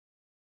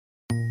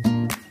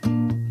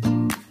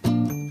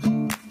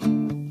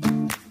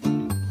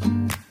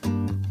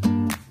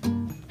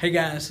Hey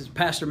guys, it's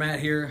Pastor Matt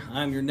here.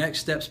 I'm your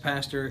Next Steps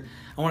pastor.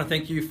 I want to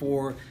thank you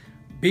for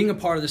being a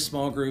part of this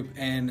small group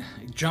and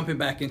jumping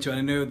back into it. I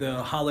know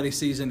the holiday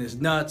season is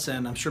nuts,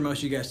 and I'm sure most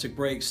of you guys took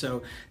breaks,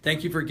 so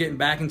thank you for getting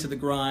back into the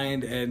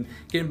grind and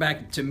getting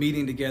back to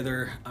meeting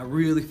together. I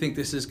really think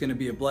this is going to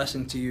be a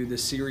blessing to you,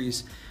 this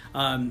series.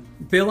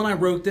 Bill and I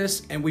wrote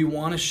this, and we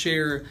want to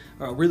share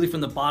really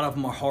from the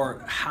bottom of our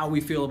heart how we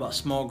feel about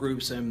small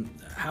groups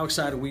and how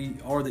excited we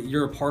are that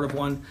you're a part of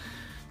one.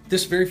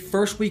 This very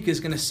first week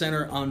is going to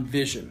center on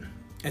vision.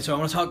 And so I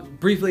want to talk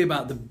briefly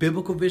about the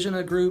biblical vision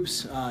of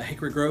groups,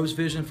 Hickory Grove's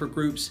vision for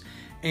groups.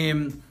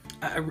 And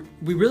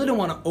we really don't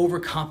want to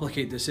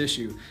overcomplicate this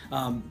issue.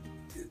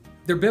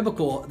 They're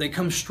biblical. They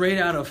come straight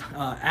out of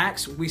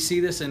Acts. We see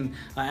this in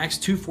Acts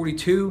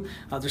 2:42.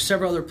 There's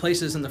several other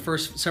places in the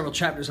first several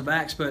chapters of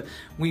Acts, but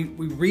we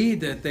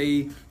read that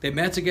they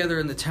met together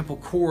in the temple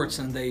courts,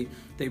 and they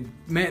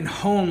met in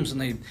homes, and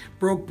they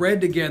broke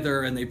bread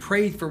together, and they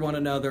prayed for one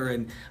another,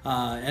 and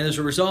as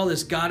a result of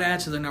this, God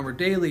adds to the number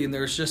daily, and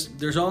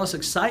there's all this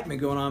excitement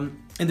going on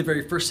in the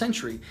very first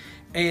century.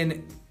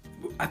 And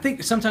I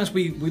think sometimes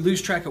we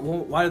lose track of, well,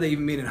 why do they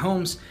even meet in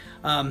homes?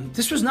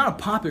 This was not a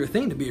popular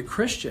thing to be a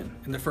Christian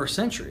in the first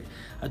century.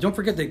 Don't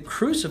forget they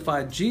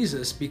crucified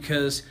Jesus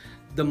because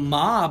the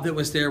mob that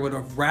was there would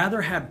have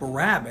rather had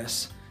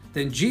Barabbas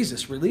than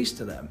Jesus released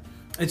to them.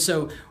 And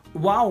so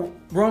while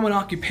Roman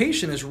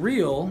occupation is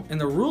real and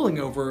they're ruling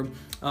over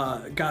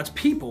God's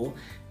people,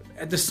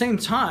 at the same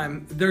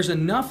time, there's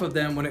enough of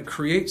them when it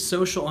creates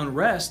social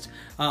unrest.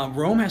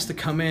 Rome has to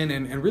come in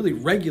and really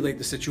regulate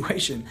the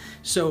situation.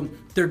 So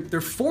they're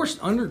forced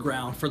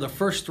underground for the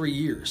first 3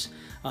 years.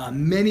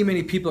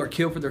 Many people are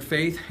killed for their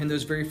faith in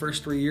those very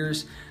first 3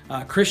 years.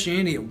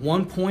 Christianity at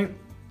one point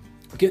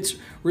gets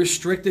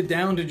restricted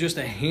down to just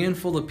a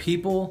handful of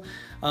people.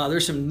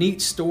 There's some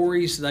neat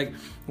stories like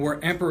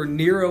where Emperor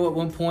Nero at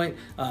one point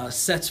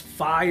sets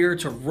fire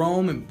to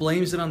Rome and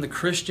blames it on the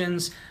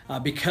Christians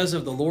because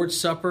of the Lord's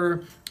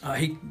Supper.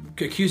 He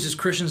accuses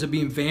Christians of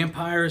being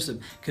vampires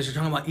because they're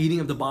talking about eating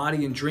of the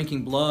body and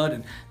drinking blood,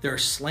 and they're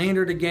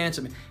slandered against.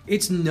 I mean,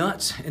 it's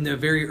nuts in the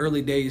very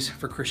early days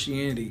for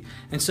Christianity.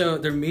 And so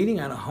they're meeting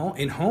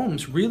in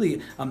homes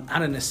really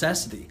out of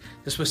necessity.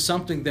 This was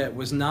something that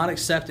was not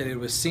accepted. It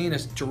was seen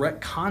as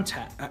direct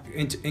contact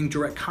in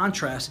direct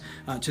contrast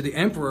to the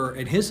emperor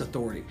and his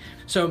authority.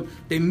 So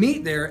they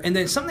meet there, and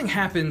then something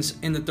happens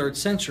in the 3rd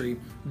century.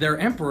 Their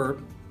emperor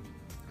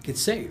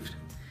gets saved.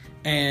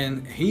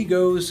 And he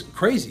goes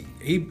crazy.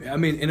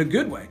 In a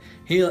good way.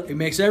 He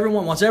wants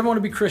everyone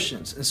to be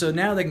Christians. And so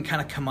now they can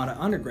kind of come out of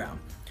underground.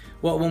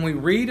 Well, when we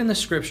read in the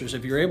scriptures,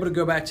 if you're able to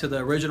go back to the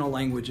original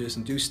languages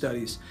and do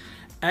studies,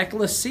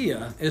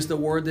 ecclesia is the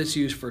word that's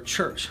used for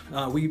church.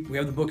 We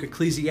have the book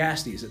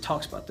Ecclesiastes that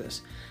talks about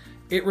this.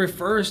 It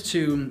refers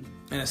to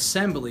an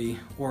assembly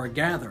or a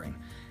gathering.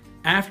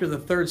 After the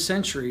 3rd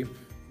century,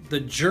 the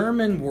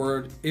German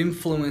word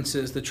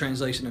influences the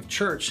translation of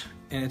church,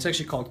 and it's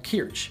actually called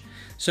Kirche.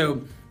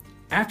 So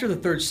after the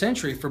 3rd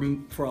century,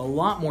 for a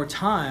lot more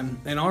time,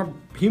 in our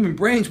human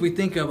brains, we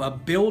think of a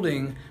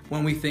building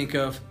when we think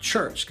of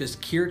church, because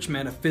Kirche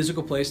meant a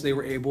physical place they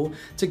were able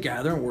to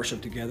gather and worship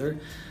together.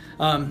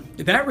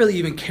 That really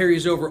even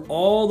carries over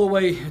all the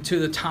way to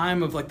the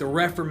time of like the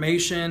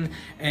Reformation,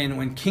 and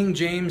when King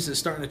James is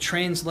starting to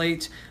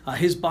translate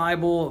his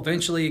Bible.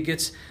 Eventually it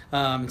gets,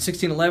 in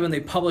 1611 they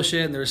publish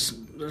it, and there's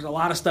a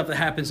lot of stuff that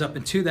happens up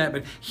into that,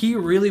 but he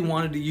really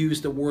wanted to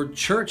use the word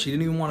church. He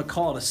didn't even want to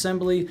call it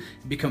assembly.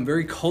 It become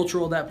very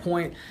cultural at that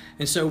point.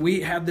 And so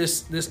we have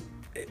this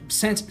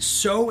sense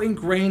so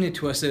ingrained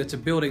into us that it's a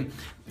building.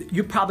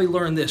 You probably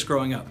learned this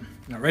growing up.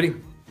 Now, ready?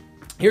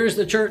 Here's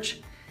the church.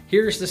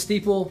 Here's the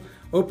steeple.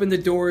 Open the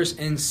doors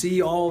and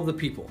see all of the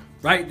people.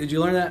 Right? Did you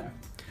learn that?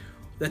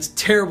 That's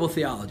terrible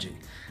theology.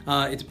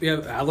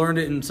 I learned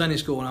it in Sunday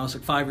school when I was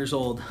like 5 years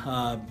old,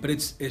 but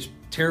it's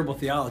terrible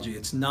theology.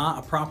 It's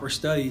not a proper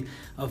study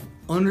of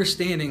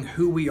understanding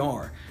who we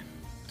are.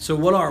 So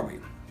what are we?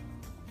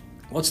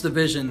 What's the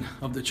vision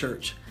of the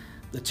church?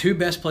 The two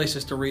best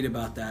places to read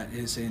about that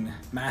is in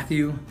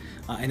Matthew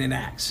and in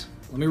Acts.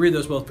 Let me read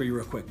those both for you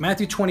real quick.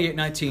 Matthew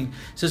 28:19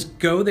 says,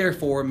 "Go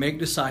therefore, make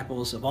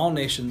disciples of all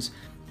nations,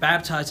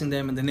 baptizing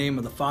them in the name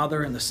of the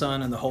Father and the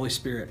Son and the Holy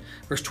Spirit."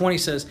 Verse 20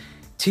 says,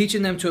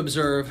 "Teaching them to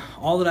observe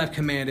all that I've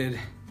commanded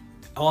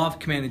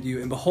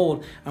you, and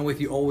behold, I'm with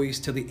you always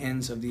to the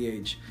ends of the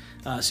age."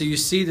 So you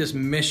see this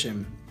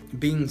mission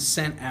being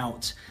sent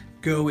out,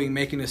 going,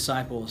 making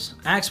disciples.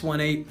 Acts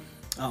 1:8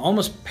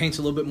 almost paints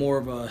a little bit more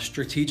of a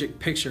strategic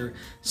picture.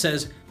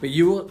 Says, "But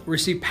you will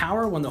receive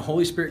power when the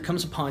Holy Spirit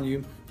comes upon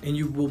you, and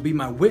you will be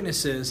my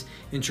witnesses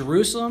in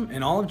Jerusalem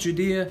and all of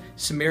Judea,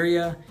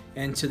 Samaria,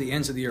 and to the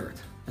ends of the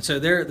earth." And so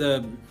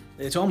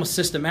it's almost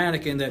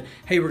systematic in that,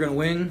 hey, we're going to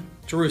win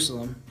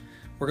Jerusalem,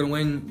 we're going to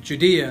win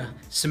Judea,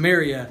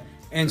 Samaria,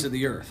 ends of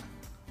the earth.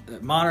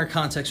 The modern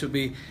context would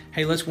be,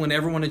 hey, let's win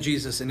everyone to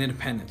Jesus in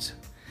Independence.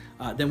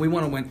 Then we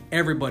want to win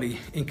everybody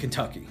in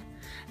Kentucky.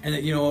 And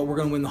that, we're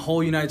going to win the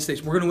whole United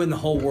States. We're going to win the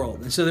whole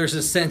world. And so there's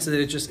this sense that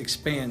it just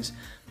expands.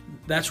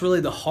 That's really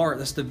the heart.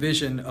 That's the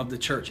vision of the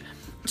church.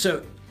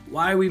 So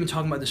why are we even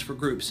talking about this for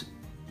groups?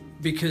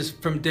 Because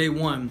from day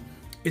one,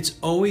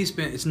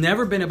 it's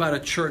never been about a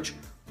church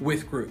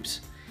with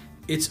groups.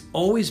 It's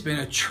always been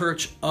a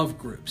church of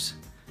groups.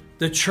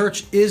 The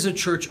church is a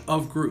church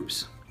of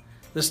groups.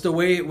 That's the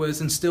way it was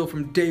instilled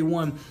from day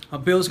one.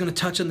 Bill's going to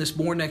touch on this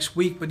more next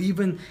week, but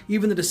even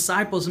the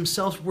disciples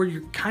themselves were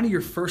kind of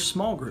your first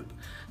small group.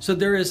 So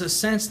there is a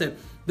sense that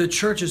the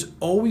church is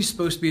always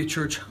supposed to be a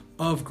church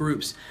of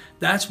groups.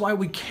 That's why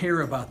we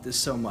care about this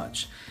so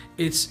much.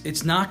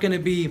 It's not going to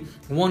be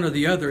one or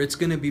the other. It's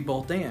going to be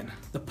both and.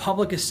 The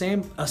public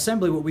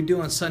assembly, what we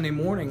do on Sunday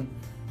morning,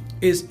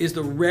 is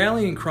the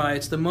rallying cry.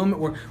 It's the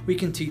moment where we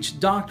can teach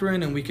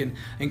doctrine and we can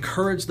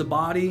encourage the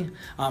body.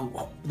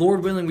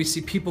 Lord willing, we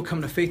see people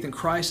come to faith in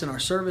Christ in our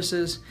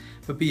services.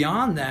 But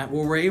beyond that,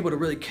 where we're able to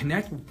really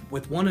connect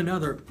with one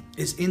another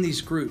is in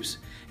these groups.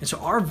 And so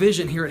our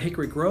vision here at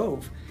Hickory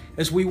Grove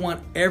is we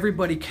want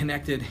everybody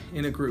connected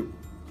in a group.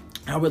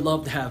 I would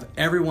love to have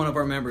every one of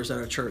our members at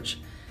our church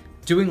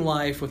doing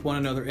life with one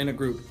another in a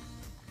group.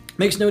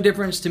 Makes no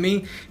difference to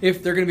me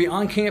if they're going to be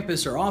on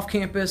campus or off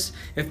campus,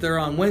 if they're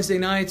on Wednesday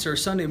nights or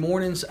Sunday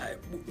mornings.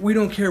 We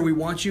don't care. We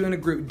want you in a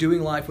group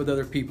doing life with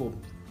other people.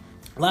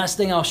 Last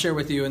thing I'll share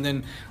with you, and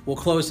then we'll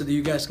close so that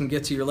you guys can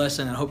get to your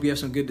lesson. I hope you have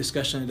some good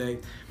discussion today.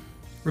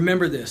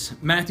 Remember this,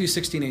 Matthew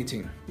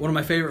 16:18, one of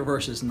my favorite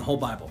verses in the whole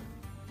Bible.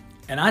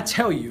 And I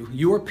tell you,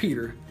 you are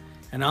Peter,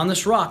 and on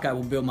this rock I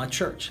will build my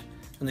church,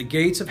 and the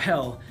gates of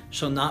hell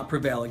shall not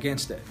prevail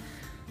against it.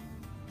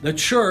 The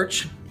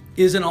church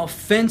is an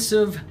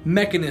offensive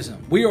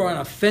mechanism. We are an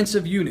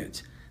offensive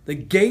unit. The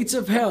gates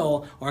of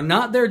hell are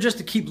not there just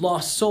to keep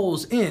lost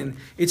souls in,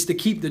 it's to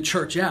keep the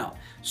church out.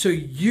 So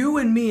you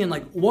and me, and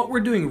like what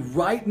we're doing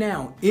right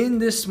now in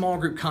this small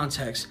group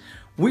context,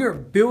 we are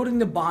building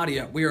the body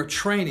up. We are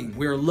training.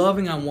 We are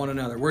loving on one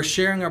another. We're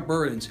sharing our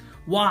burdens.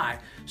 Why?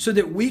 So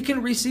that we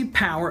can receive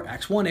power,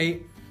 Acts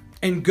 1:8,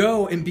 and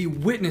go and be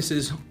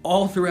witnesses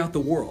all throughout the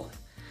world.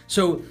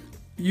 So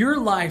your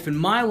life and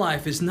my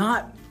life is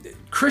not,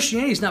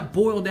 Christianity is not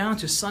boiled down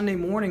to Sunday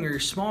morning or your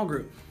small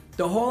group.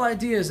 The whole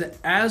idea is that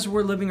as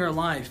we're living our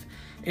life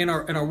in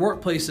our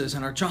workplaces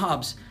and our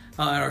jobs,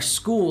 in our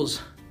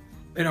schools,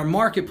 in our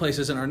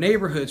marketplaces, in our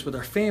neighborhoods, with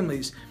our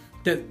families,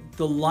 that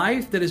the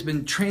life that has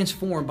been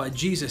transformed by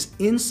Jesus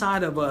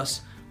inside of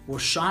us will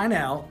shine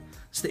out.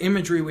 It's the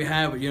imagery we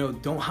have,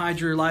 don't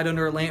hide your light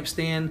under a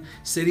lampstand,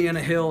 sitting on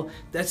a hill.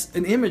 That's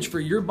an image for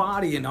your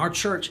body and our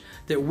church,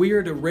 that we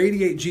are to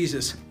radiate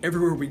Jesus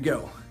everywhere we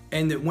go.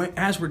 And that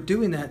as we're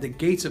doing that, the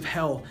gates of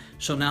hell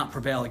shall not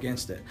prevail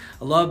against it.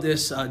 I love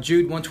this.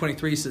 Jude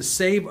 1:23 says,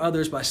 save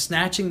others by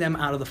snatching them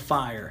out of the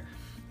fire,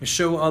 and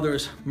show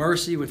others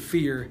mercy with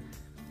fear,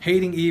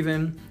 hating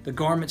even the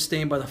garment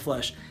stained by the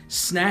flesh.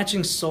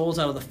 Snatching souls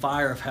out of the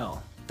fire of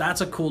hell.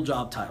 That's a cool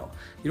job title.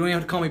 You don't even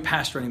have to call me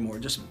pastor anymore,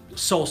 just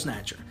soul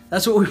snatcher.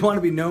 That's what we want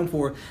to be known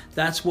for.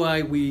 That's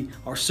why we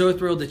are so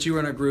thrilled that you are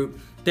in our group.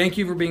 Thank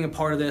you for being a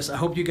part of this. I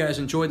hope you guys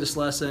enjoyed this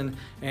lesson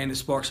and it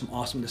sparked some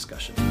awesome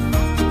discussion.